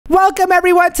Welcome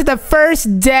everyone to the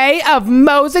first day of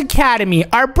Mo's Academy,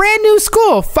 our brand new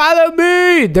school. Follow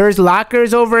me. There's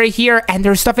lockers over here and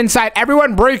there's stuff inside.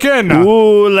 Everyone break in.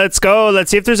 Ooh, let's go. Let's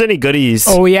see if there's any goodies.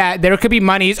 Oh yeah, there could be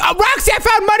monies. Oh, Roxy, I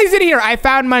found monies in here. I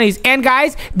found monies. And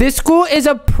guys, this school is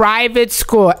a private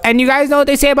school. And you guys know what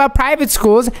they say about private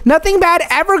schools. Nothing bad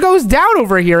ever goes down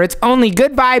over here. It's only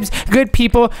good vibes, good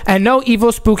people, and no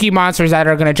evil spooky monsters that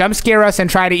are gonna jump scare us and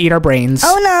try to eat our brains.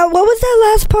 Oh no, what was that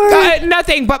last part?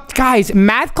 Nothing, but guys,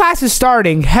 math class is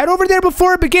starting. Head over there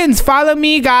before it begins. Follow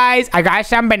me, guys. I got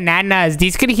some bananas.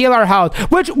 These could heal our health,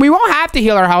 which we won't have to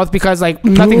heal our health because like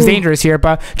nothing's dangerous here,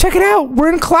 but check it out.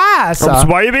 We're in class. So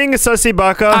why are you being a sussy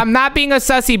baka? I'm not being a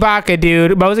sussy baka,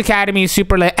 dude. Mo's Academy is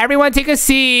super lit. Everyone take a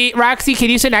seat. Roxy, can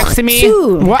you sit next to me?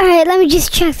 What? All right, let me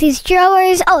just check these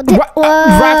drawers. Oh,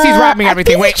 Roxy's robbing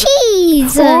everything. Wait.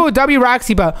 Cheese. Oh, W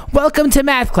Roxy, but welcome to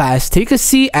math class. Take a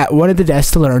seat at one of the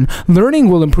desks to learn. Learning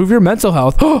will improve your mental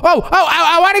health.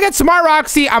 I want to get smart,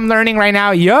 Roxy. I'm learning right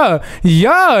now. Yeah.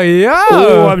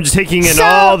 Oh, I'm just taking in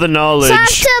all the knowledge. So I have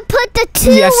to put the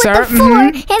 2 Yes, with sir. the 4,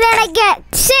 and then I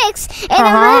get 6, and then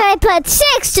when I put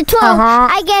 6 to 12,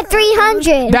 I get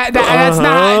 300. That's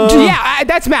not. Yeah,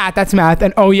 that's math. That's math.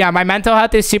 And oh yeah, my mental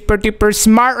health is super duper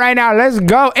smart right now. Let's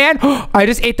go. And I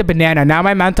just ate the banana. Now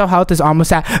my mental health is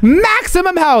almost at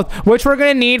maximum health, which we're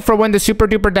gonna need for when the super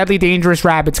duper deadly dangerous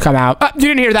rabbits come out. You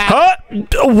didn't hear that? Huh?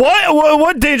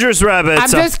 What dangerous rabbits? I'm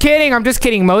just kidding.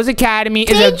 Mo's Academy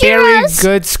is a very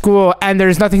good school, and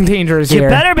there's nothing dangerous here. You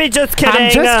better be just kidding.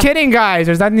 I'm just kidding, guys.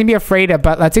 There's nothing to be afraid of,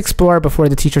 but let's explore before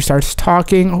the teacher starts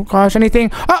talking. Oh, gosh,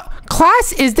 anything? Oh,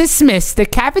 class is dismissed. The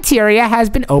cafeteria has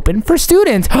been open for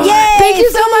students. Yay, thank you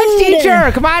so much,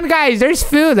 teacher. Come on, guys. There's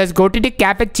food. Let's go to the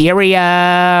cafeteria.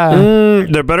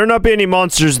 There better not be any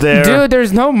monsters there. Dude,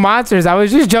 there's no monsters. I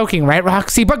was just joking, right,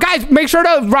 Roxy? But, guys, make sure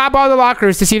to rob all the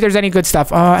lockers to see if there's any good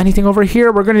stuff. Anything over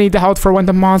here? We're going to need the health for when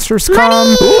the monsters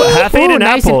come. Ooh, half-eaten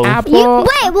nice apple.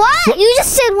 Wait, what? You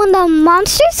just said when the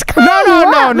monsters come? No.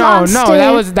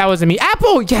 That wasn't me.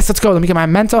 Apple. Yes, let's go. Let me get my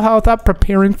mental health up.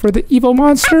 Preparing for the evil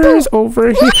monsters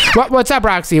over here. What's up,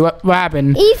 Roxy? What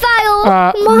happened? Evil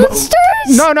monsters?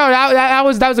 No. That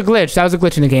was a glitch. That was a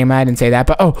glitch in the game. I didn't say that.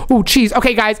 But jeez.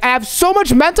 Okay, guys, I have so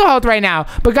much mental health right now.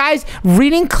 But guys,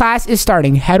 reading class is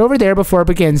starting. Head over there before it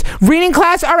begins. Reading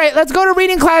class. All right, let's go to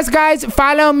reading class, guys.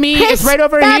 Follow me. It's right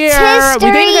over here. History.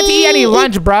 We didn't get to eat any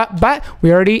lunch, bruh, but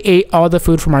we already ate all the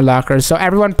food from our lockers. So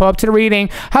everyone pull up to the reading.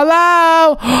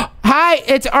 Hello. Hi,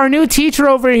 it's our new teacher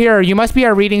over here. You must be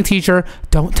our reading teacher.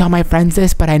 Don't tell my friends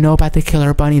this, but I know about the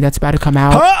killer bunny that's about to come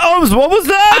out. What was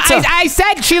that? I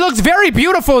said she looks very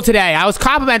beautiful today. I was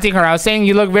complimenting her. I was saying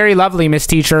you look very lovely, Miss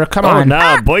Teacher. Come on.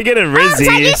 Nah, boy getting rizzy.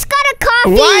 I just got a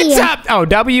coffee. What's up? Oh,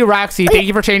 W Roxy, thank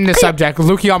you for changing the subject.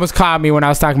 Luke, almost caught me when I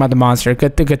was talking about the monster.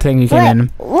 Good thing you came in.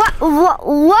 What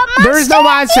monster? There's no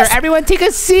monster. Everyone take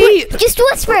a seat. Just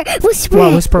whisper.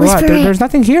 Well, whisper what? There's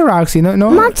nothing here, Roxy. No.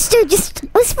 Monster, just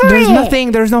whisper There's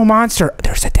nothing. There's no monster.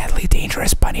 There's a deadly,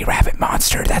 dangerous bunny rabbit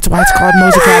monster. That's why it's called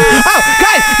Mo's Academy. Oh,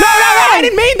 guys, no. I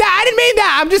didn't mean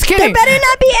that. I'm just kidding. There better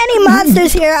not be any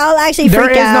monsters here. I'll actually freak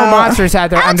out. There is no monsters out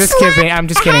there. I'm just kidding.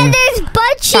 And there's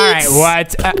butt cheeks. All right,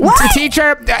 what?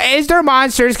 Teacher, is there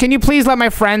monsters? Can you please let my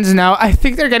friends know? I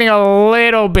think they're getting a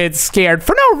little bit scared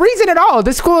for no reason at all.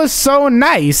 This school is so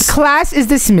nice. Class is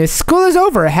dismissed. School is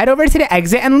over. Head over to the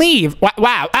exit and leave.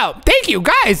 Wow. Oh, thank you,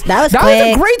 guys. That was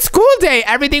a great school day.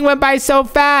 Everything went by so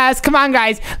fast. Come on,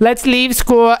 guys. Let's leave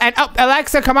school. And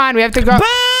Alexa, come on. We have to go.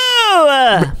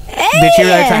 Did she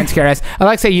really try and scare us?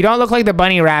 Alexa, you don't look like the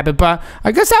bunny rabbit, but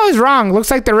I guess I was wrong. Looks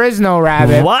like there is no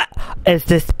rabbit. What is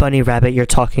this bunny rabbit you're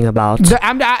talking about?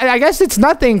 I guess it's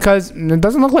nothing because it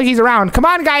doesn't look like he's around. Come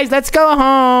on, guys. Let's go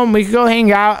home. We could go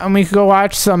hang out and we could go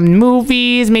watch some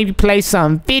movies, maybe play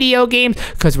some video games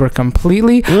because we're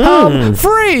completely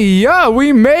free. Yeah,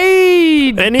 we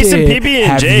made I need some PB&Js.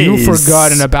 Have you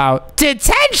forgotten about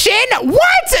detention?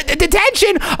 What?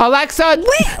 Detention? Alexa,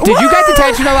 did you get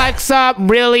detention, Alexa?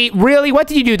 Really? What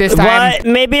did you do this time? What?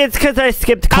 Maybe it's because I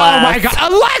skipped class. Oh my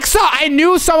god. Alexa, I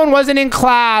knew someone wasn't in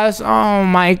class. Oh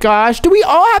my gosh. Do we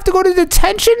all have to go to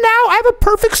detention now? I have a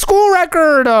perfect school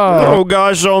record. Oh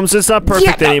gosh, Holmes, it's not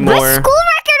perfect anymore. My school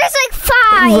record is like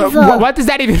 5. What does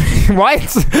that even mean?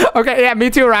 What? Okay, yeah, me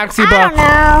too, Roxy.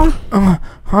 I don't know.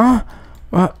 Huh?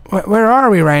 Where are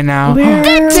we right now?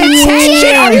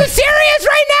 Detention! Are you serious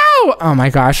right now? Oh my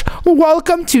gosh.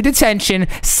 Welcome to detention.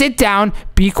 Sit down,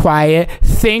 be quiet,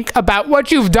 think about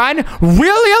what you've done.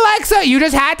 Really, Alexa? You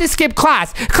just had to skip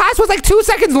class. Class was like 2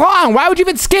 seconds long. Why would you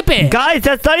even skip it? Guys,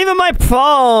 that's not even my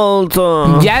fault.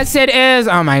 Yes, it is.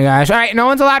 Oh my gosh. All right, no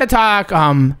one's allowed to talk.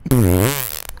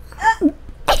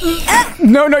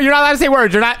 No, you're not allowed to say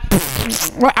words. You're not.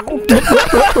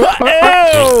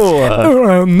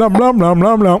 Ew. Nom, nom, nom,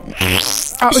 nom, nom.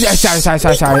 Oh, yeah,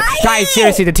 sorry. Guys,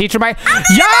 seriously, the teacher might...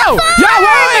 Yo,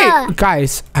 wait!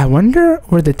 Guys, I wonder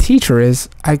where the teacher is.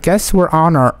 I guess we're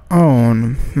on our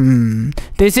own.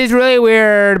 This is really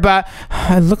weird, but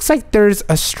it looks like there's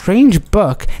a strange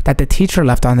book that the teacher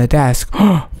left on the desk.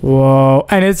 Whoa.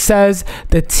 And it says,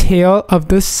 The Tale of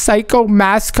the Psycho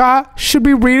Mascot. Should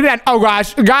we read it? And oh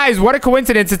gosh, guys, what a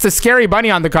coincidence. It's a scary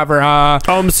bunny on the cover. Nah,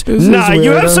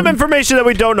 you have some information that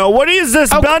we don't know. What is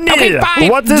this bunny? Okay, fine.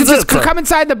 What is this? Come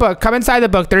inside the book. Come inside the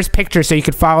book. There's pictures so you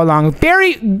can follow along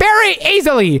very, very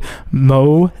easily.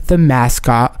 Mo the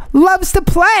mascot loves to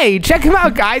play. Check him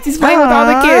out, guys. He's playing with all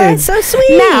the kids. So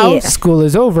sweet. Now, school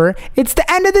is over. It's the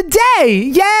end of the day.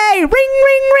 Yay! Ring,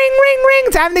 ring, ring, ring,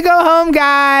 ring. Time to go home,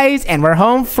 guys. And we're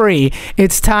home free.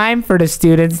 It's time for the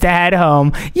students to head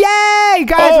home. Yay!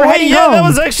 Guys, we're heading home. That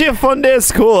was actually a fun day at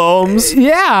school, Holmes.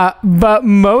 Yeah, but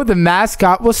Mo the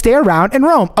mascot will stay around and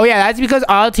roam. Oh yeah, that's because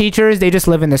all teachers, they just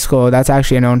live in the school. That's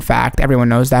actually a known fact. Everyone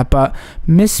knows that. But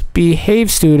misbehaved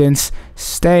students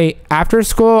stay after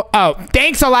school. Oh,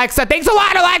 thanks, Alexa. Thanks a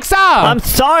lot, Alexa. I'm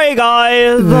sorry,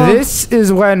 guys. This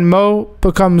is when Mo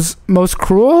becomes most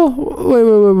cruel.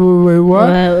 Wait,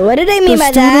 what? What did they mean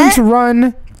by The students that?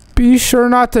 run. Be sure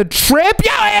not to trip.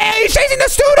 Yeah, he's chasing the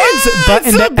students. But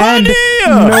in the end,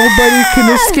 nobody can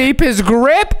escape his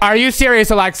grip. Are you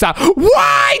serious, Alexa?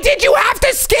 Why did you have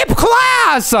to skip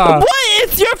class? What?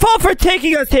 It's your fault for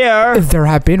taking us here. There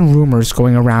have been rumors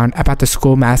going around about the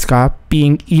school mascot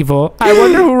being evil. I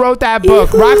wonder who wrote that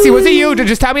book. Roxy, was it you?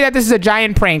 Just tell me that this is a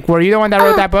giant prank. Were you the one that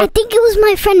wrote that book? I think it was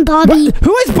my friend Bobby.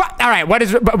 Who is All right,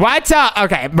 what's up?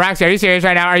 Okay, Roxy, are you serious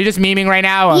right now? Are you just memeing right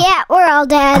now? Yeah, we're all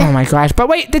dead. Oh my gosh. But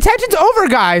wait, the tension's over,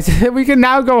 guys. We can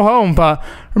now go home. But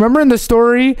remember in the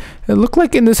story, it looked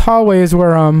like in this hallway is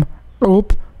where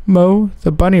Mo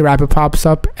the bunny rabbit pops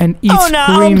up and eats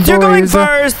green boys. You're going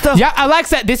first. Yeah,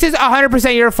 Alexa, this is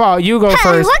 100% your fault. You go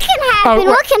first. What can happen?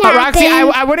 What can happen? Roxy,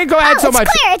 I wouldn't go ahead so much.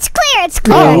 It's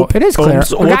clear. Oh, it is clear.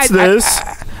 What's this?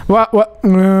 What?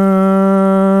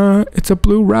 It's a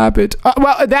blue rabbit.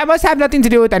 Well, that must have nothing to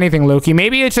do with anything, Loki.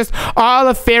 Maybe it's just all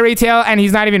a fairy tale and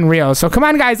he's not even real. So come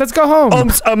on, guys, let's go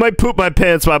home. I might poop my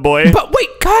pants, my boy. But wait,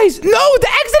 guys, no, the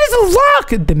exit is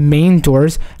locked. The main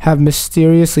doors have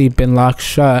mysteriously been locked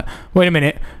shut. Wait a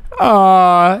minute.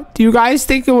 Do you guys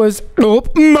think it was Mo?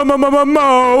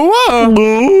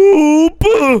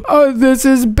 Oh, this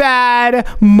is bad.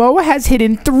 Mo has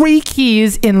hidden 3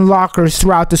 keys in lockers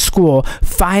throughout the school.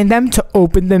 Find them to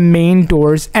open the main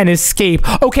doors and escape.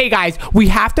 Okay, guys, we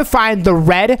have to find the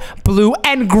red, blue,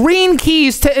 and green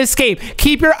keys to escape.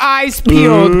 Keep your eyes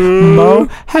peeled. Mo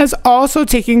has also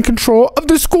taken control of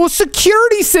the school's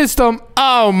security system.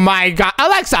 Oh my God,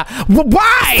 Alexa,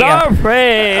 why?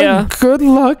 Sorry. Good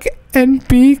luck and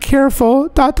be careful. ...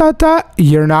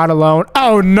 You're not alone.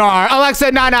 Oh no,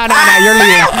 Alexa, no, you're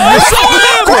leaving.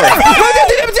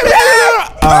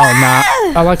 Oh no,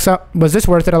 Alexa, was this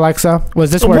worth it? Alexa, was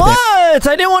this worth it? What?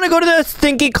 I didn't want to go to the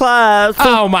stinky class.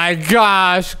 Oh my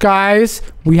gosh, guys,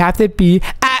 we have to be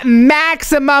at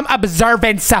maximum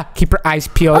observance. Keep your eyes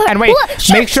peeled and wait.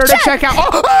 Make sure to check out.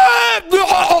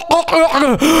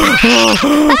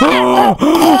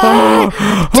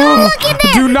 Don't look in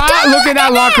there. Do not look in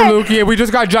that locker, Luki. We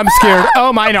just got jump scared.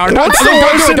 Oh my God! Don't do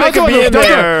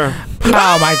it.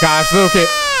 Oh my gosh, Luki.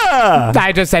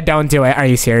 I just said don't do it. Are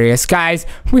you serious? Guys,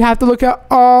 we have to look at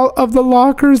all of the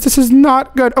lockers. This is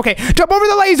not good. Okay, jump over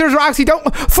the lasers, Roxy. Don't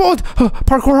fold.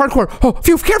 Parkour, hardcore. Oh,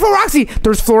 careful, Roxy.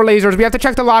 There's 4 lasers. We have to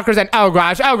check the lockers and oh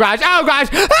gosh. Ah, Roxy. Oh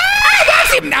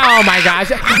my gosh.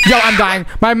 Yo, I'm dying.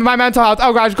 My mental health.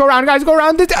 Oh gosh, go around, guys. Go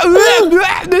around. This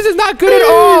is not good at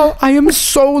all. I am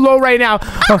so low right now.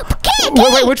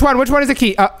 Wait, which one? Which one is the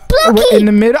key? Blue key. In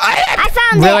the middle. I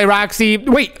found it. Really, Roxy?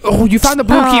 Wait. Oh, you found the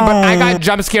blue key, but I got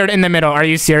jump scared in the middle. Are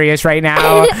you serious right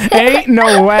now? Ain't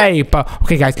no way. But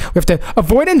okay, guys, we have to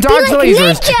avoid and dodge the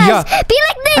lasers. Ninjas. Yeah. Be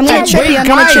like ninjas. I'm gonna trip you. I'm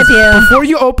gonna trip you. Before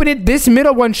you open it, this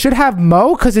middle one should have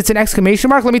Mo because it's an exclamation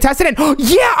mark. Let me test it in.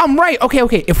 Yeah, I'm right.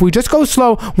 Okay. If we just go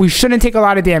slow, we shouldn't take a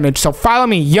lot of damage. So follow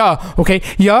me. Yeah. Okay.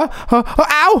 Yeah.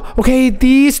 Ow. Okay.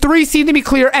 These 3 seem to be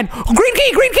clear. And green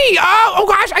key. Oh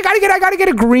gosh. I gotta get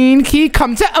a green key.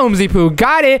 Come to Omzy Poo.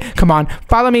 Got it. Come on.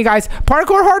 Follow me, guys.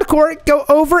 Parkour, hardcore. Go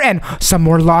over and some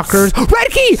more lockers. Red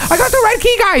key. I got the red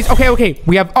key, guys. Okay.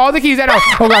 We have all the keys. Oh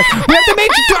gosh. We have to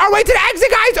make our way to the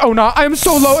exit, guys. Oh no. I am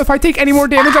so low. If I take any more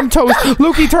damage, I'm toast.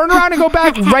 Lukey, turn around and go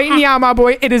back right now, my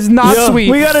boy. It is not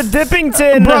sweet. We got a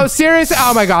Dippington. Bro, seriously.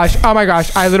 Oh my gosh.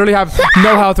 gosh. I literally have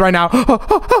no health right now. Oh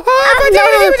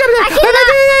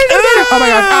my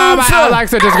gosh.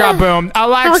 Alexa just got boomed.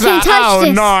 Alexa, oh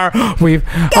no. We've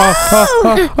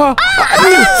 0.00 health.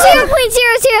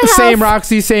 Same,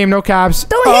 Roxy, same, no caps.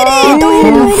 Don't hit it. Don't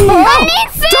hit it. I need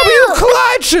food. W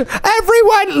clutch!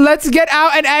 Everyone, let's get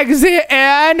out and exit.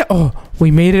 And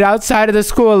we made it outside of the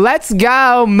school. Let's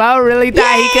go. Mo really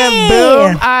thought he could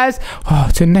boom us. Oh,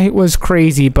 tonight was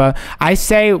crazy, but I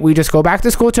say we just go back to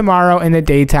school tomorrow in the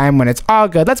daytime when it's all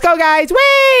good. Let's go, guys.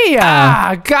 Whee!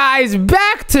 Guys,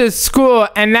 back to school.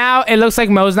 And now it looks like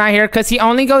Mo's not here because he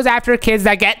only goes after kids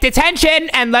that get detention.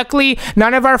 And luckily,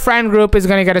 none of our friend group is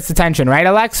going to get us detention. Right,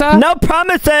 Alexa? No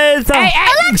promises. Hey,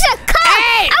 Alexa, come.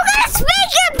 Hey. I'm going to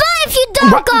spank your butt if you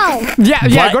don't go.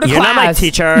 Yeah, go to class. You're not my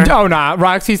teacher. Oh, no.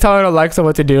 Roxy's telling Alexa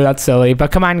what to do. That's silly.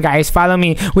 But come on, guys. Follow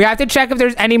me. We have to check if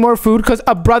there's any more food because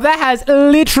a brother has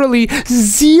literally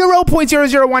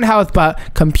 0.001 health. But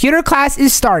computer class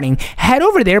is starting. Head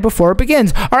over there before it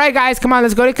begins. All right, guys. Come on.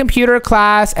 Let's go to computer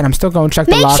class. And I'm still going to check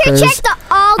the lockers. Make sure you check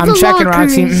all the lockers. I'm checking,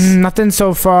 Roxy. Nothing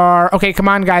so far. Okay, come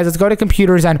on, guys. Let's go to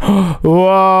computers. And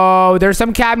whoa, there's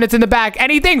some cabinets in the back.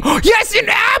 Anything? Yes, an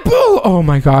apple. Oh,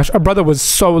 my gosh. Our brother was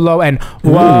so low. And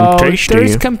whoa,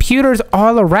 there's computers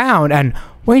all around. And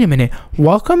wait a minute.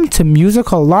 Welcome to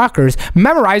musical lockers.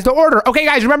 Memorize the order. Okay,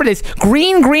 guys, remember this.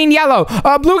 Green, green, yellow.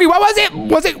 Bluey, what was it?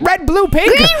 Was it red, blue, pink?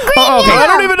 Green, okay. I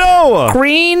don't even know.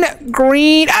 Green,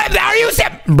 green. Are you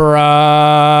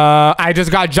bruh? I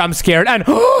just got jump scared and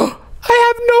I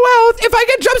have no health. If I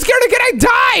get jump scared again, I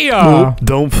die.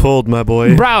 Don't fold, my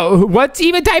boy. Bro, what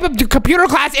even type of computer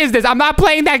class is this? I'm not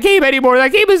playing that game anymore.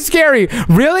 That game is scary.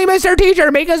 Really, Mr.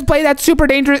 Teacher? Make us play that super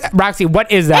dangerous... Roxy,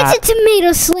 what is that? It's a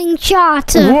tomato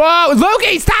slingshot. Whoa,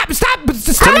 Loki, stop.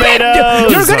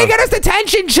 Tomatoes. You're gonna get us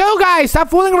detention. Chill, guys. Stop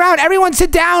fooling around. Everyone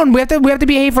sit down. We have to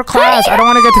behave for class. I don't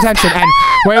want to get detention. And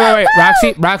wait.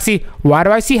 Roxy, why do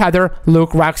I see Heather,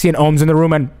 Luke, Roxy, and Ohms in the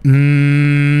room?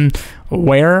 And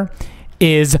where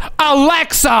is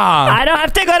Alexa? I don't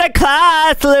have to go to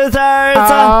class, losers.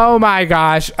 Oh my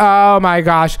gosh.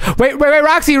 Wait,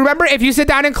 Roxy, remember if you sit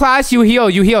down in class, you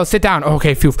heal. Sit down.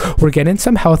 Okay, phew. We're getting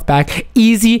some health back.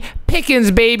 Easy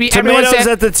pickings, baby. Tomatoes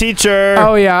at the teacher.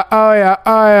 Oh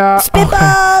yeah.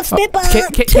 Spitball.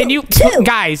 Can you,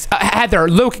 guys, Heather,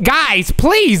 Luke, guys,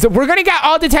 please. We're gonna get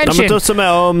all detention. I'm gonna throw some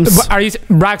elms. Are you,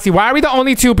 Roxy? Why are we the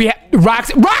only two?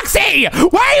 Roxy, why are you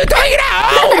doing it at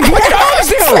home? What did Ohms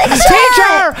do?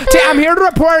 Teacher, I'm here to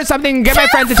report something. Get my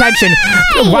friend's attention.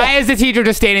 Why is the teacher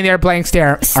just standing there blank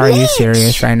stare? Are you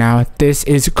serious right now? This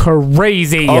is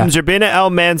crazy. Ohms, you're being an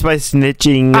L-mans by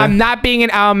snitching. I'm not being an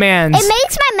L-mans. It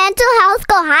makes my mental health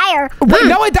go higher. Wait,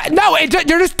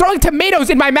 you're just throwing tomatoes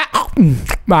in my mouth.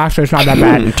 Actually, it's not that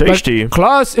bad. Tasty.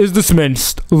 Class is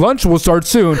dismissed. Lunch will start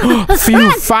soon.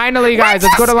 Phew, finally, guys,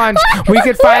 let's go to lunch. We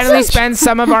could finally spend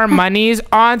some of our monies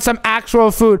on some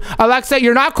actual food. Alexa,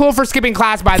 you're not cool for skipping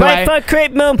class, by the way. But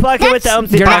crepe moon plugging with the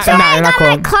Ohms. You're not cool.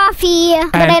 My coffee,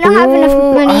 but I don't have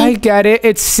enough money. I get it.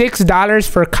 It's $6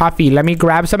 for coffee. Let me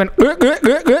grab some.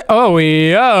 Oh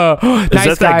yeah. Nice,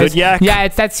 is that good yak? Yeah,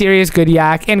 it's that serious good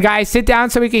yak. And guys, sit down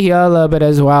so we can heal a little bit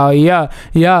as well. Yeah.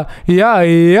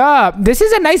 This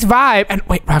is a nice vibe. And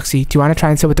wait, Roxy, do you want to try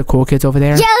and sit with the cool kids over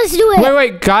there? Yeah, let's do it.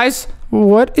 Wait, guys.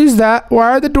 What is that?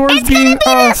 Why are the doors being... It's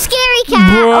gonna be the scary cat.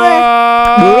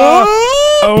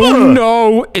 Oh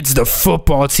no, it's the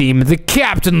football team. The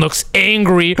captain looks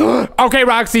angry. Okay,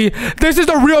 Roxy, this is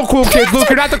the real cool kids. Luke,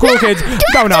 you're not the cool kids.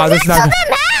 No, this is not...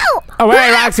 Oh,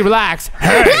 wait, Roxy, relax.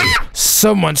 Hey,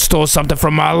 someone stole something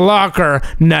from my locker.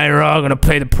 Now you're all gonna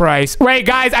pay the price. Wait,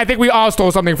 guys, I think we all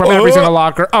stole something from every single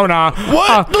locker. Oh, no.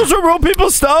 What? Those are real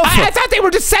people's stuff. I thought they were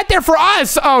just set there for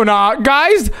us. Oh, no.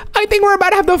 Guys, I think we're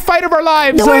about to have the fight of our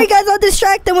lives. Don't worry, guys. I'll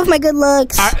distract them with my good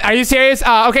looks. Are you serious?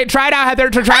 Okay, try it out, Heather.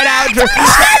 Try it out. They're beating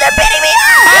me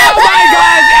up. Oh, my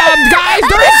gosh. Guys,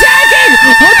 they're attacking.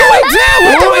 What do we do?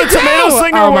 The tomato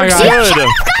slinger works good.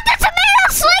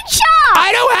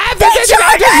 I don't have this.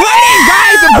 I'm just waiting,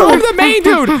 guys. Improve the main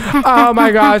dude. Oh my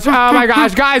gosh.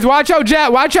 Guys, watch out,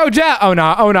 Jet. Oh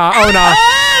no.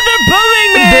 They're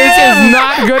bullying me. This is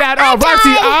not good at all.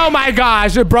 Roxy, oh my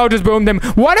gosh. Bro just boomed him.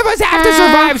 One of us have to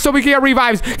survive so we can get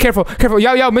revives. Careful.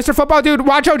 Yo, Mr. Football Dude,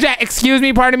 watch out, Jet. Excuse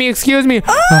me. I'm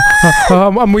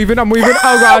weaving.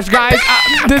 Oh gosh, guys.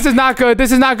 This is not good.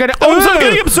 Oh, I'm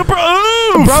getting him super.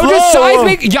 Bro just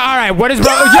seismic. Yeah, all right. What is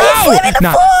bro? Yo!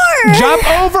 Jump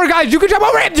over, guys. You can jump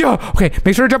over him. Okay,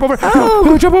 make sure to jump over.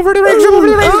 Jump over the rings. Oh,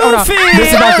 no.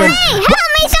 This is not good. Help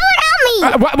me. Someone help me.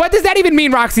 What does that even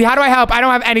mean, Roxy? How do I help? I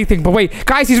don't have anything. But wait,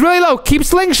 guys, he's really low. Keep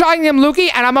slingshotting him, Lukey,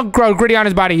 and I'm gonna grow gritty on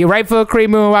his body. You right foot, creep,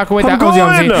 moonwalk with that.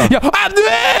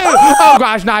 Oh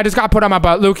gosh, no, I just got put on my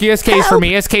butt. Lukey, it's case for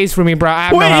me. It's case for me, bro.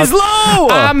 Wait, he's low.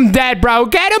 I'm dead, bro.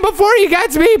 Get him before he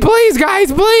gets me, please,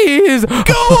 guys, please. Go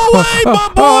away,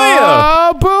 my boy.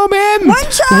 Oh, boom him.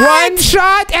 One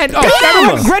shot, and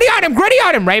everyone, gritty on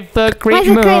him. Right foot, creep,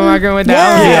 moonwalk with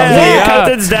that. Yeah.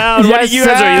 Captain's down. Yes, you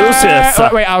guys are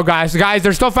useless. Wait, oh gosh, guys,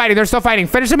 they're still fighting.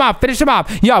 Finish him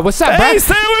off. Yo, what's up, bro? Hey,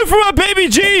 stay away from my baby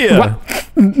G.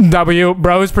 W,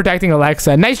 bro is protecting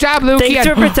Alexa. Nice job, Lukey. Thanks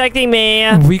for protecting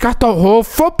me. We got the whole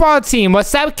football team.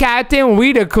 What's up, Captain?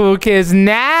 We the cool kids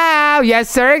now. Yes,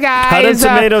 sir, guys. How do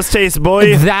tomatoes taste,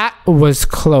 boy? That was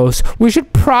close. We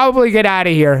should probably get out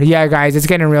of here. Yeah, guys, it's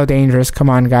getting real dangerous. Come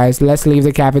on, guys. Let's leave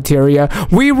the cafeteria.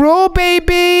 We rule,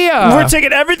 baby. We're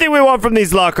taking everything we want from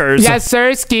these lockers. Yes,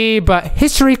 sir, Ski. But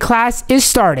history class is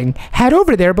starting. Head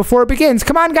over there before it begins.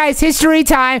 Come on, guys. History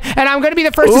time. And I'm going to be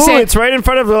the first to say it's right in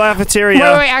front of the cafeteria.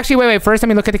 Wait. First, let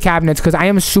me look at the cabinets because I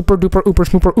am super duper ooper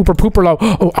smooper ooper pooper low.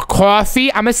 Oh, a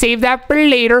coffee. I'm going to save that for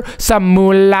later. Some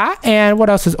moolah. And what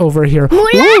else is over here? Moolah?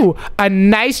 Ooh, a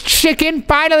nice chicken.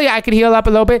 Finally, I can heal up a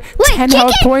little bit. Wait, 10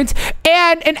 health points.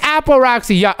 And an apple,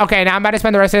 Roxy. Yeah, okay, now I'm about to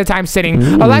spend the rest of the time sitting.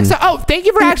 Alexa, thank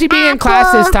you for actually being in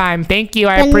class this time. Thank you.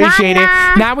 I appreciate it.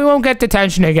 Now we won't get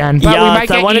detention again. But we might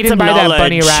get eaten by that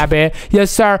bunny rabbit.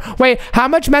 Yes, sir. Wait, how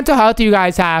much mental health do you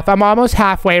guys have? I'm almost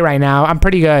halfway right now. I'm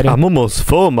pretty good. I'm almost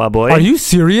full, my boy. Are you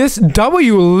serious?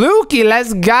 W, Lukey,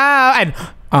 let's go. And,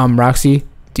 Roxy,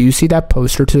 do you see that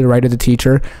poster to the right of the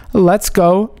teacher? Let's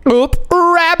go. Oop,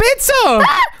 rabbits.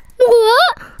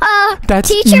 That's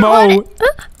teacher, Mo.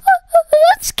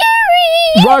 That's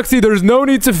scary. Roxy, there's no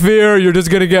need to fear. You're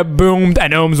just gonna get boomed,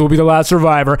 and Ohms will be the last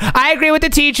survivor. I agree with the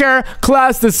teacher.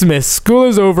 Class dismissed. School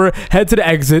is over. Head to the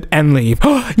exit and leave.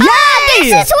 Yay!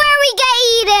 This is where we get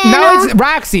eaten. No, it's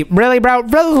Roxy. Really, bro?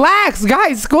 Relax,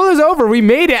 guys. School is over. We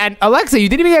made it. And Alexa, you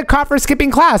didn't even get caught for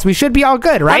skipping class. We should be all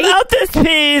good, right? I'm out this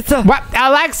piece. What?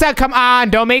 Alexa, come on.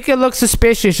 Don't make it look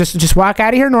suspicious. Just walk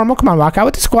out of here normal. Come on, walk out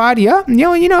with the squad. Yeah.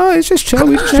 You know, it's just chill.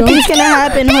 We just chill. Nothing's gonna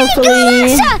happen, hopefully.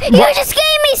 Alexa, you just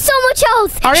gave me so much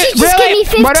health. She just gave me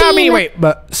 15. What do I mean? Wait,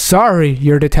 but sorry,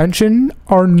 your detention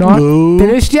are not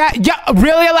finished yet. Yeah,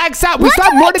 really, Alexa? We still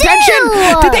have more detention?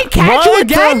 Did they catch you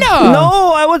again?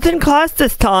 No, I was in class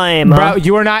this time. Bro,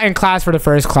 you were not in class for the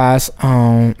first class.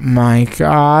 Oh my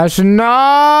gosh,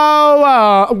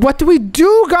 no. What do we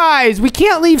do, guys? We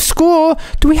can't leave school.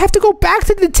 Do we have to go back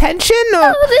to detention?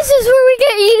 Oh, this is where we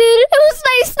get eaten. It was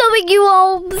nice knowing you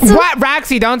all. What,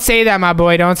 Roxy? Don't say that, my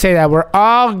boy. Don't say that. We're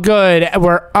all good.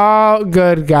 We're all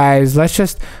good, guys. Let's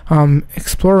just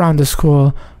explore around the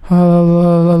school.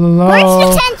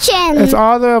 Where's detention? It's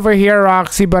all over here,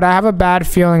 Roxy, but I have a bad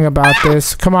feeling about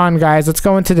this. Come on, guys. Let's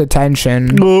go into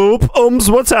detention. Oop,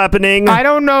 what's happening? I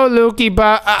don't know, Lukey,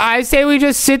 but I say we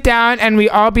just sit down and we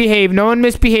all behave. No one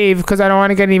misbehave because I don't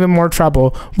want to get in even more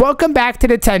trouble. Welcome back to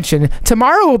detention.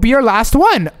 Tomorrow will be your last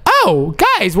one. Oh,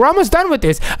 guys, we're almost done with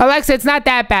this. Alexa, it's not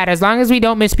that bad. As long as we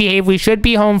don't misbehave, we should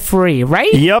be home free,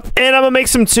 right? Yep, and I'm gonna make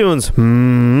some tunes.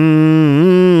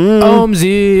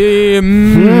 Ohmsy,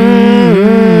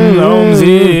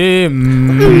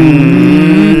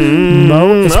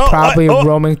 Mo is probably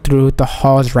roaming through the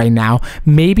halls right now.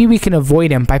 Maybe we can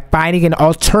avoid him by finding an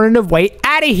alternative way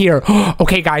out of here.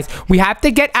 Okay, guys, we have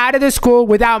to get out of the school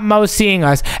without Mo seeing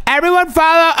us. Everyone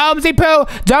follow Ohmsy Poo.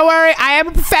 Don't worry, I am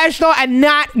a professional and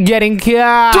not getting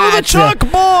caught. To the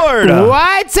chalkboard.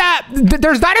 What's up?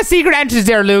 There's not a secret entrance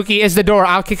there, Lukey. It's the door.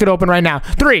 I'll kick it open right now.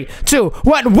 3, 2,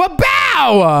 1.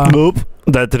 Wabow! Oop.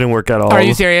 That didn't work at all. Are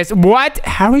you serious? What?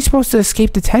 How are we supposed to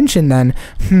escape detention then?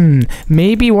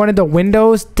 Maybe one of the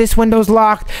windows. This window's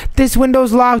locked. This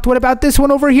window's locked. What about this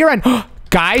one over here? And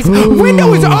guys,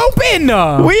 window is open.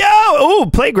 We out. Ooh,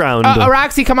 playground.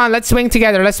 Roxy, come on. Let's swing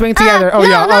together. Let's swing together. No,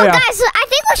 guys, I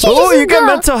think we should just you get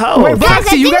mental health. Wait,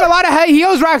 Roxy, you got a lot of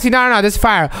heals, Roxy. No, this is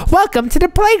fire. Welcome to the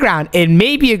playground. It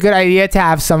may be a good idea to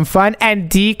have some fun and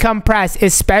decompress,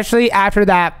 especially after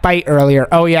that fight earlier.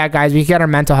 Oh, yeah, guys, we get our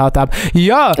mental health up.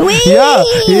 Yeah. Watch this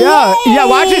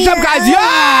jump, guys.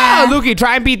 Yeah. Lukey,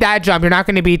 try and beat that jump. You're not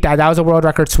going to beat that. That was a world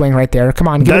record swing right there. Come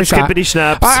on, give it a shot. Skippity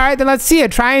snaps. All right, then let's see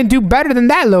it. Try and do better than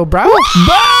that, little bro.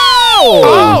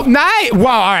 Oh, nice.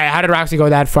 Wow, all right. How did Roxy go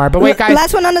that far? But wait, guys.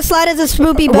 Last one on the slide is a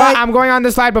swoopy bug. Well, I'm going on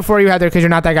the slide before you, Heather, because you're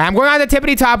not that guy. I'm going on the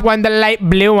tippity top one, the light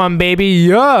blue one, baby.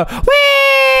 Yeah.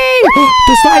 Whee!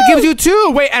 The slide gives you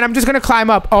 2. Wait, and I'm just gonna climb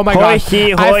up. Oh my gosh.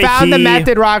 I found the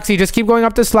method, Roxy. Just keep going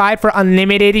up the slide for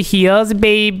unlimited heals,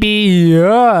 baby.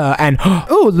 Yeah. And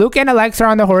ooh, Luke and Alexa are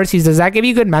on the horses. Does that give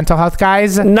you good mental health,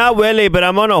 guys? Not really, but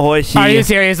I'm on a horsey. Are you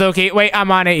serious, Loki? Wait,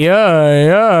 I'm on it.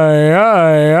 Yeah.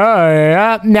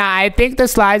 Nah, I think the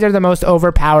slides are the most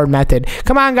overpowered method.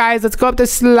 Come on, guys. Let's go up the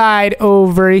slide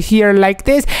over here like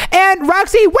this. And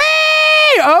Roxy, wait!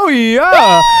 Oh,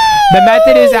 yeah. The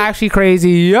method is actually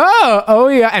crazy. Yeah. Oh,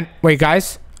 yeah. And wait,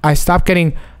 guys. I stopped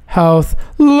getting health.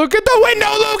 Look at the window,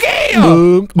 Loki!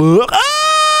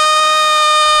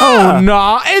 Oh,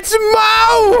 no. It's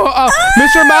Mo!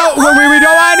 Mr. Mo, we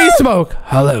don't want any smoke.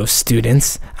 Hello,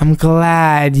 students. I'm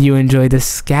glad you enjoyed the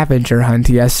scavenger hunt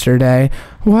yesterday.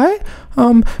 What?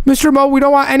 Mr. Mo, we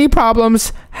don't want any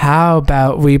problems. How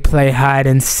about we play hide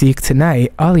and seek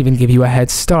tonight? I'll even give you a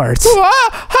head start.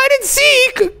 What? Hide and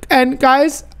seek? And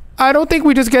guys, I don't think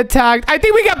we just get tagged. I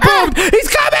think we get boomed. He's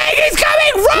coming! He's coming!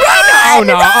 Run!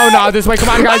 Oh no, this way. Come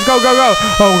on, guys. Go.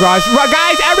 Oh gosh.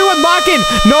 Guys, everyone lock in.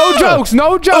 No jokes.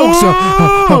 Oh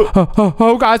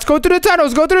gosh, go through the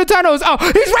tunnels. Oh,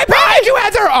 he's right behind you,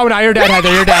 Heather. Oh no, you're dead,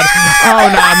 Heather. You're dead. Oh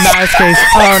no, it's case.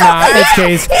 Oh no, it's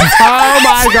case. Oh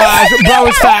my gosh. Bro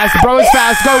is fast.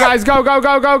 Go, guys. Go.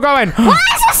 And why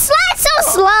is the slide so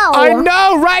slow? I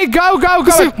know, right? Go.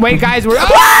 Wait, guys.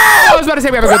 I was about to say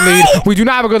we have a good lead. We do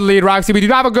not have a good lead, Roxy. We do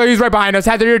not have a good. He's right behind us.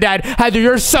 Heather, you're dead. Heather,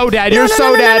 you're so dead. You're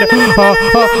so dead.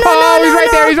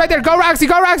 Oh, he's right there. Go, Roxy.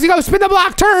 Go. Spin the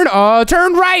block. Turn.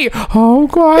 Turn right. Oh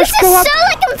gosh. This is so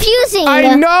confusing.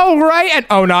 I know, right? And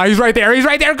oh no, he's right there. Go.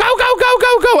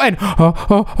 And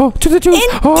to the tube.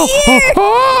 Oh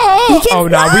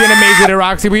no, we in a maze with it,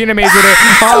 Roxy.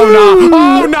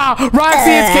 Oh no,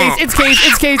 Roxy, it's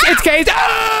case.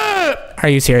 Are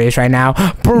you serious right now?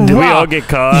 Did we all get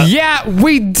caught? Yeah,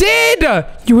 we did.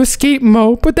 You escaped,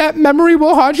 Mo, but that memory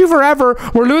will haunt you forever.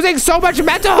 We're losing so much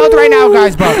mental health right now,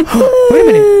 guys. But wait a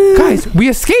minute, guys, we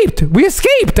escaped.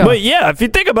 But yeah, if you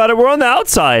think about it, we're on the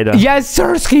outside. Yes,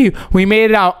 Sirski. We made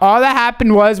it out. All that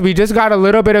happened was we just got a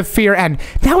little bit of fear, and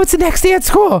now it's the next day at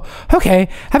school. Okay, I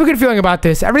have a good feeling about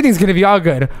this. Everything's gonna be all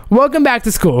good. Welcome back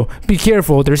to school. Be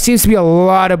careful. There seems to be a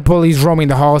lot of bullies roaming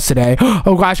the halls today.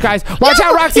 Oh gosh, guys, watch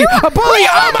out, Roxy. A bully.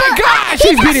 Oh my gosh,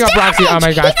 she's beating up Roxy. Oh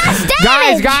my gosh.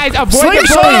 Guys, avoid the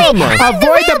bully.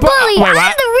 Avoid the bully. Wait, what?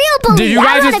 I'm the real bully. Did you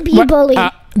guys I want to be a bully.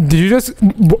 Did you just...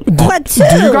 What?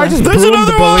 Did you guys just There's boom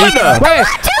another the bully? one. Wait. 1,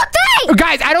 2, 3.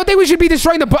 Guys, I don't think we should be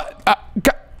destroying the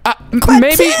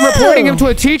maybe reporting him to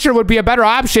a teacher would be a better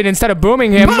option instead of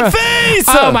booming him. My face!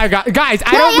 Oh my god. Guys,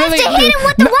 I don't really... You have to hit him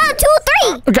with the 1,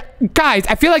 2, 3. Guys,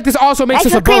 I feel like this also makes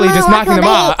us a bully, just knocking them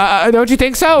off. Don't you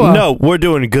think so? No, we're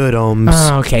doing good,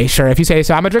 Ohms. Okay, sure, if you say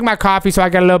so. I'm gonna drink my coffee so I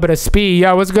get a little bit of speed.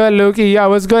 Yo, what's good, Lukey? Yo,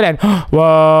 what's good? And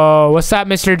whoa, what's up,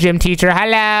 Mr. Gym Teacher?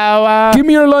 Hello. Give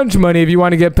me your lunch money if you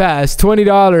want to get past.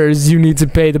 $20 you need to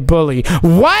pay the bully.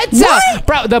 What?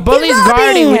 Bro, the bully's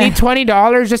guarding. We need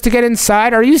 $20 just to get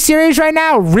inside. Are you serious right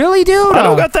now? Really, dude? I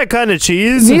don't got that kind of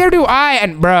cheese. Neither do I.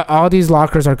 And bro, all these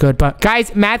lockers are good. But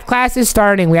guys, math class is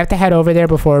starting. We have to head over there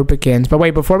before it begins. But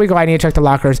wait, before we go, I need to check the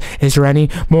lockers. Is there any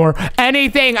more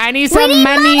anything? I need some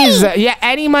monies. Yeah,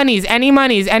 any monies. And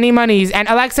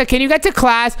Alexa, can you get to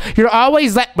class? You're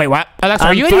always wait, what? Alexa,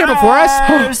 are you in here before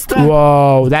us?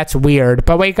 Whoa, that's weird.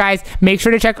 But wait, guys, make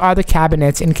sure to check all the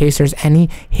cabinets in case there's any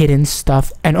hidden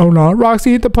stuff. And oh no,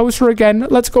 Roxy hit the poster again.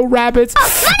 Let's go, rabbits.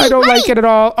 I don't like it at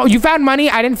all. Oh, you found money?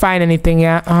 I didn't find anything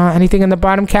yet. Anything in the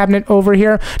bottom cabinet over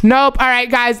here? Nope. All right,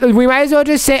 guys, we might as well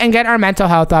just sit and get our mental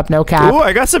health up. No cap. Ooh,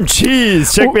 I got some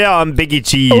cheese. Check me out. I'm Biggie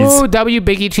Cheese. Ooh, W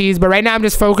Biggie Cheese. But right now, I'm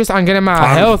just focused on getting my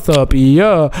health up.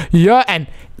 Yeah. And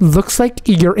looks like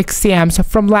your exams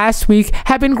from last week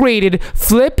have been graded.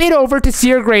 Flip it over to see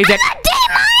your grades. I got D-.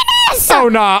 Oh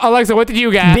no, Alexa, what did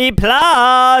you get? B+.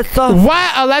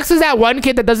 What? Alexa's that one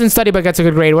kid that doesn't study but gets a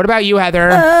good grade. What about you, Heather?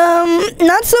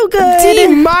 Not so good. D-.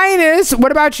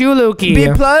 What about you, Lukey? B+,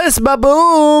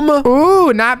 ba-boom.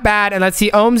 Ooh, not bad. And let's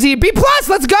see, Ohmsy. B+,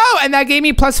 let's go. And that gave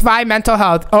me +5 mental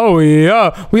health. Oh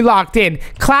yeah, we locked in.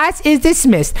 Class is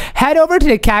dismissed. Head over to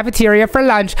the cafeteria for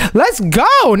lunch. Let's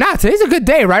go. Nah, today's a good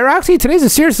day, right, Roxy? Today's a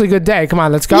seriously good day. Come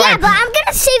on, let's go. Yeah, but I'm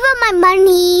gonna save up my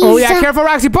money. Oh yeah, careful,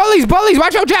 Roxy. Bullies.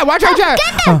 Watch out, Jet. Watch out, Jet.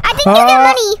 Get them. I didn't get their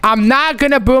money. I'm not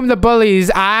gonna boom the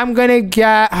bullies. I'm gonna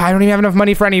get... I don't even have enough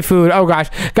money for any food. Oh gosh.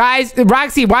 Guys,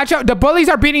 Roxy, watch out. The bullies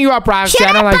are beating you up, Roxy. Should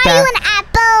I don't like that. Should I buy you an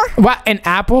apple? What? An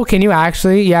apple? Can you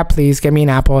actually? Yeah, please. Give me an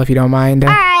apple if you don't mind. All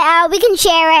right. we can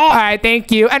share it. All right,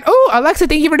 thank you. And oh, Alexa,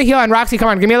 thank you for the heal. And Roxy, come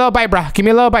on, give me a little bite, bro. Give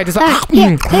me a little bite. Just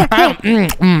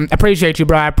appreciate you,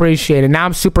 bro. I appreciate it. Now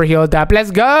I'm super healed up.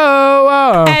 Let's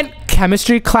go. And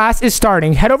chemistry class is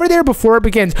starting. Head over there before it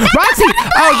begins. Roxy!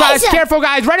 Oh, gosh, careful,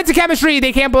 guys. Run into chemistry.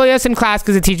 They can't bully us in class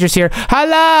because the teacher's here.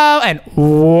 Hello. And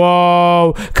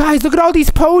whoa. Guys, look at all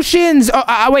these potions.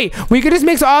 Wait. We could just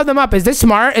mix all of them up. Is this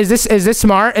smart? Is this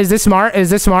smart? Is this smart? Is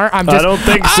this smart? I don't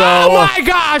think so. Oh, my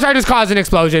gosh. I just caused an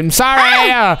explosion.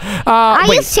 Sorry.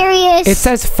 Are you serious? It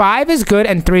says 5 is good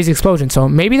and 3 is explosion. So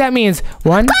maybe that means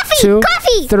 1, 2,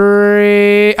 coffee.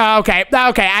 3. Okay.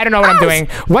 I don't know what I'm doing.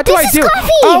 What do I do? Coffee.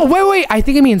 Oh, wait. I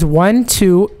think it means 1,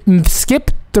 2,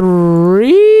 skip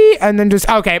 3, and then just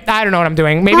okay. I don't know what I'm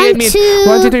doing. Maybe it means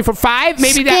 1, 2, 3, 4, 5.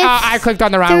 Maybe that. I clicked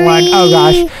on the wrong one. Oh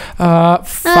gosh.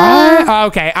 5.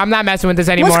 Okay, I'm not messing with this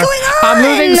anymore. What's going on? I'm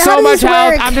losing How so does much this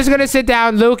health. work? I'm just gonna sit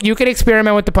down. Luke, you can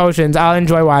experiment with the potions. I'll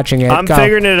enjoy watching it. I'm Go.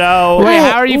 figuring it out. Wait,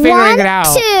 how are you figuring it out?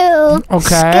 1, 2.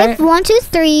 Okay. Skip 1, 2,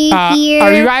 3 here.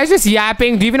 Are you guys just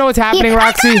yapping? Do you even know what's happening,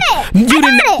 Roxy?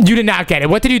 You did not get it.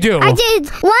 What did you do? I did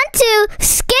 1, 2,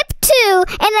 skip 2,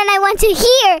 and then I went to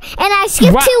here, and I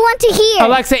skipped 2, 1 to here.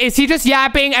 Alexa, is he just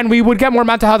yapping and we would get more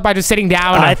mental health by just sitting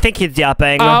down? I think he's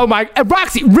yapping. Oh my,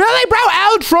 Roxy, really, bro?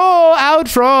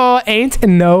 Outro, ain't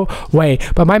no way.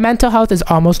 But my mental health is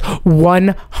almost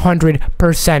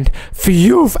 100%.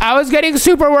 Phew, I was getting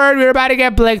super worried we were about to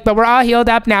get blinked, but we're all healed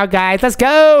up now, guys. Let's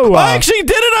go. I actually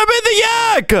did it. I made the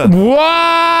yak.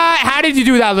 What? How did you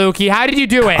do that, Lukey? How did you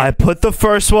do it? I put the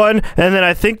first one, and then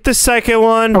I think the second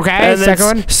one. Okay, and then second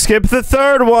one. Skip the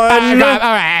third one. all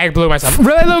right, I blew myself.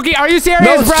 Really, Lukey? Are you serious,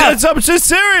 No, bro? I'm just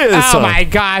serious. Oh my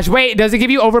gosh! Wait, does it give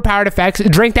you overpowered effects?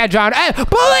 Drink that, John. Hey,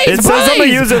 bullies! It says I'm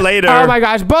gonna use it later. Oh my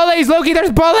gosh, bullies! Loki,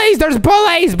 there's bullies! There's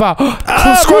bullies!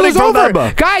 School is over,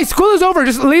 guys. School is over.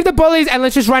 Just leave the bullies and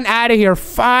let's just run out of here.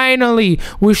 Finally,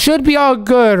 we should be all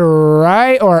good,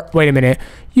 right? Or wait a minute.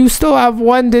 You still have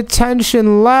 1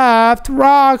 detention left,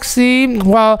 Roxy.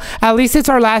 Well, at least it's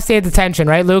our last day of detention,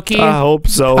 right, Lukey? I hope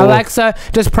so. Alexa,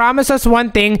 just promise us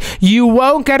one thing. You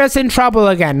won't get us in trouble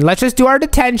again. Let's just do our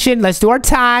detention. Let's do our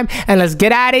time. And let's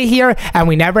get out of here. And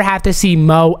we never have to see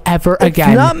Mo ever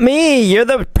again. Not me. You're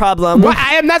the problem. Well,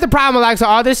 I am not the problem, Alexa.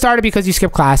 All this started because you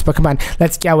skipped class. But come on.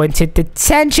 Let's go into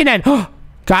detention. And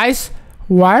guys,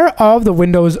 why are all of the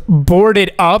windows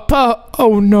boarded up?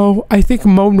 Oh no, I think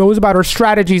Mo knows about our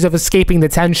strategies of escaping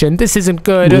detention. This isn't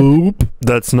good. Oop,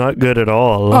 that's not good at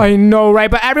all. I know,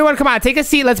 right? But everyone, come on, take a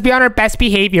seat. Let's be on our best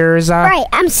behaviors. Right,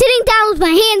 I'm sitting down with my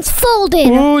hands folded.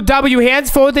 Ooh, W,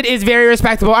 hands folded is very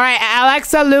respectable. All right,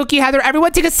 Alexa, Lukey, Heather,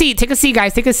 everyone take a seat. Take a seat,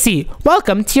 guys. Take a seat.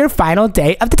 Welcome to your final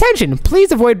day of detention.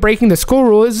 Please avoid breaking the school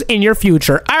rules in your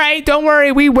future. All right, don't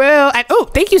worry, we will. And oh,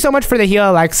 thank you so much for the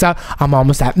heal, Alexa. I'm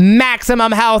almost at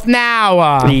maximum health now.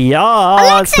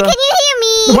 Alexa, can you hear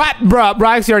me? What? Bro,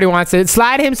 Roxy already wants it.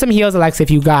 Slide him some heals, Alexa, if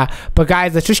you got. But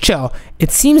guys, let's just chill. It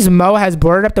seems Mo has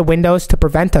boarded up the windows to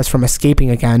prevent us from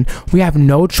escaping again. We have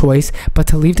no choice but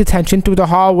to leave detention through the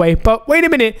hallway. But wait a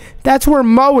minute. That's where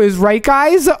Mo is, right,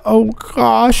 guys? Oh,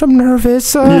 gosh, I'm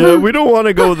nervous. Yeah, we don't want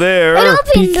to go there.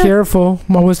 Be careful.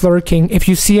 Mo is lurking. If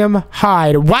you see him,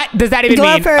 hide. What does that even Go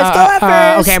mean? out first. Go out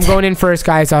first. Okay, I'm going in first,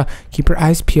 guys. Keep your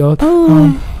eyes peeled.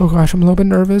 Oh gosh, I'm a little bit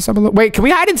nervous. Wait, can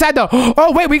we hide inside the...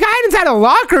 Oh, wait, we can hide inside the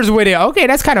lockers with it. Okay,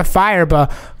 that's kind of fire,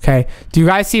 but... Okay, do you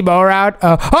guys see Mo around? He's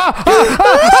coming!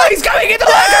 Get the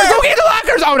lockers! Go get the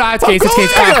lockers! Oh, no, it's Case. It's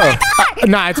Case.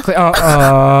 No, it's clear.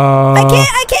 I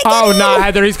can't get Oh, in. no,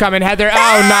 Heather, he's coming. Heather,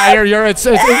 oh, no, it's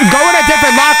go in a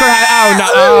different locker. Oh, no.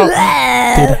 Oh.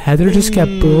 Did Heather just get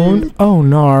boomed? Oh,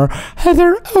 no.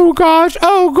 Heather, oh, gosh.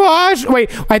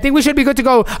 Wait, I think we should be good to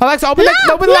go. Alexa, open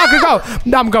the locker. Go.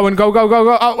 I'm going. Go.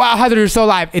 Oh, wow, Heather, you're so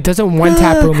alive. It doesn't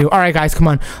one-tap boom you. All right, guys, come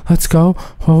on. Let's go.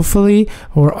 Hopefully,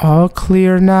 we're all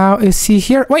clear now. Is he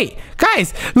here? Wait,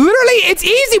 guys, literally, it's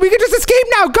easy. We can just escape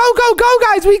now. Go,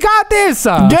 guys. We got this.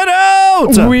 Get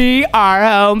out! We are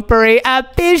home free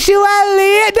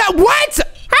officially. What?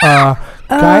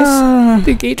 Guys,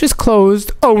 the gate just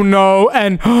closed. Oh no,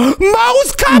 and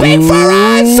Mo's coming for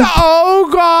us. Oh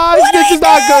gosh, this is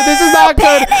not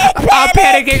good. I'm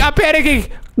panicking.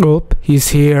 Oop, he's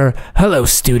here. Hello,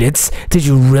 students. Did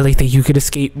you really think you could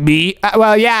escape me?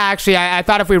 Well, yeah, actually, I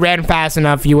thought if we ran fast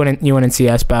enough, you wouldn't see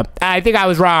us, but I think I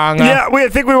was wrong. I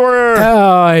think we were.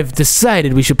 Oh, I've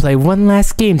decided we should play one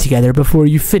last game together before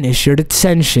you finish your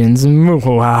detentions.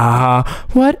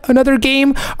 What? Another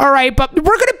game? All right, but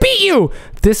we're gonna beat you.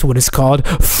 This one is called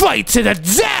Fight to the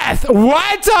Death.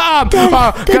 What?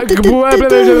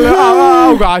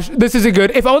 Oh gosh, this isn't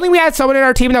good. If only we had someone in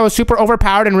our team that was super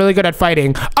overpowered and really good at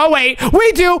fighting. Oh wait,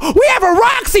 we do. We have a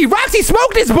Roxy. Roxy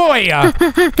smoked his boy. Yeah.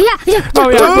 Oh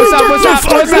yeah.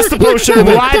 What's the potion?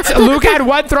 What? Luke had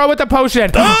one throw with the potion.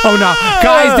 Oh no,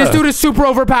 guys, this dude is super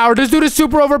overpowered. Do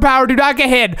not get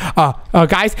hit.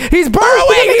 Guys, he's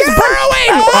burrowing.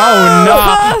 Oh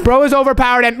no, bro is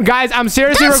overpowered. And guys, I'm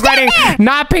seriously regretting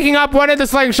not picking up one of the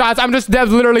slingshots. I'm just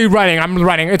literally running.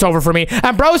 It's over for me.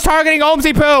 And bro's targeting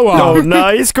Omsy Poo. Oh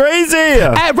no, he's crazy.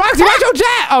 Hey, Roxy, watch your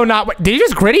jet. Oh no, wait, did you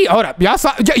just gritty? Hold up, y'all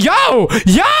saw? Yo,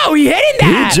 he hitting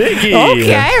that. He jiggy.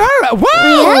 Okay, all right.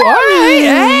 Whoa, all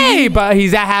right. Hey, but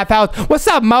he's at half health. What's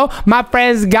up, Mo? My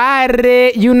friends got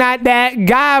it. You not that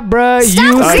guy, bro.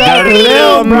 You got a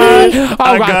little, bro.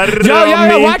 Oh god.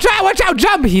 Yo, watch out,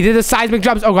 jump. He did the seismic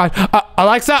jumps. Oh gosh.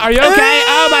 Alexa, are you okay?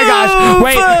 Oh my gosh.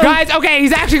 Wait, guys. Okay,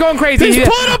 he's actually going crazy. He's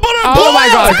pulling up on our Oh my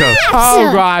gosh.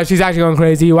 Oh gosh, he's actually going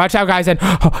crazy. Watch out, guys. And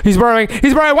he's burrowing.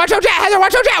 Watch out, Jet. Heather,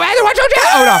 watch out, Jet. Oh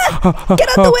no. Get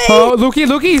out the way. Oh,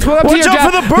 Lukey, he's pulling up to your Jet. Watch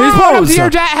out for the birds. He's pulling up to your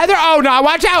Jet. Heather, oh no,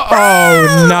 watch out.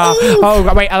 Oh no.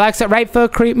 Oh wait, Alexa, right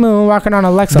foot creep moon, walking on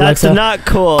Alexa. That's not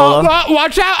cool.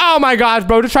 Watch out. Oh my gosh,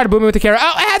 bro, just try to boot me with the carrot.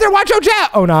 Oh, Heather, watch out,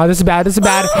 Jet. Oh no, this is bad.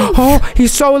 Oh,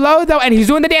 he's so low though, and he's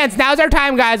doing the dance. Now's our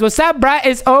time, guys. What's up, bruh?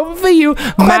 It's over for you.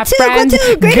 My friends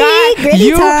got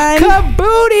you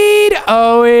kabootied.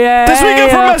 Oh yeah. This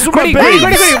weekend for mess with my baby.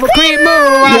 Creep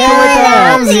moon,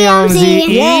 with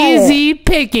easy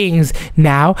pickings.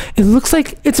 Now it looks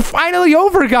like it's finally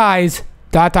over, guys. ...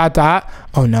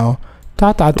 Oh no. ...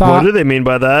 What do they mean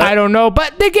by that? I don't know,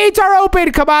 but the gates are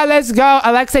open. Come on, let's go.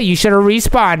 Alexa, you should have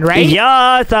respawned, right?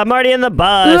 Yes, I'm already in the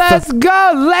bus. Let's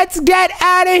go. Let's get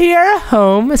out of here.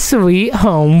 Home, sweet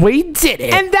home. We did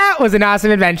it. And that was an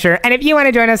awesome adventure. And if you want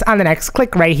to join us on the next,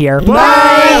 click right here.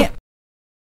 Bye.